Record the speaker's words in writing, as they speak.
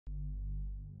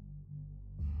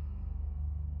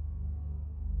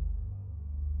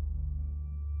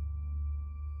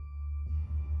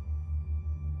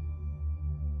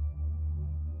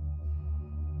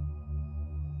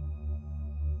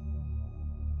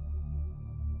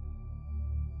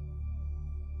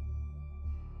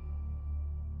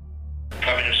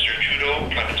Prime Minister Twodeau,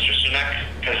 Prime Minister Sunak,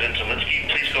 President Zelensky.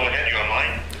 Please go ahead, you're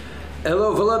online.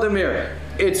 Hello, Volodymyr.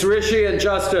 It's Rishi and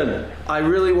Justin. I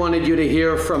really wanted you to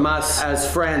hear from us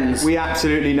as friends. We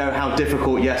absolutely know how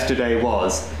difficult yesterday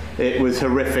was. It was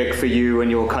horrific for you and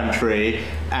your country,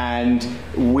 and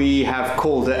we have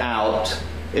called it out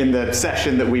in the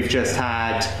session that we've just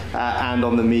had and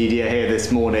on the media here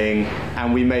this morning,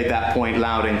 and we made that point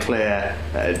loud and clear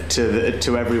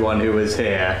to everyone who was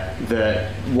here that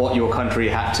what your country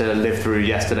had to live through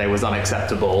yesterday was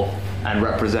unacceptable and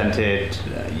represented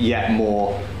yet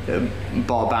more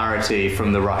barbarity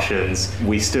from the Russians.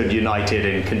 We stood united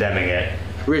in condemning it.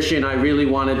 Rishi and I really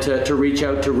wanted to reach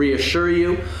out to reassure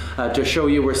you, to show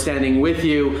you we're standing with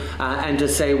you, and to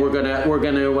say we're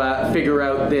gonna figure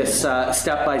out this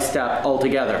step by step all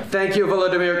together. Thank you,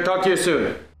 Volodymyr. Talk to you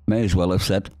soon. May as well have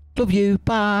said, love you,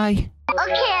 bye. Okay,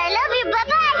 I love you,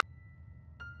 bye-bye.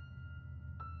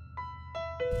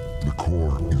 The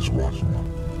core is rotten,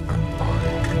 and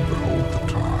I can behold the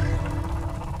time.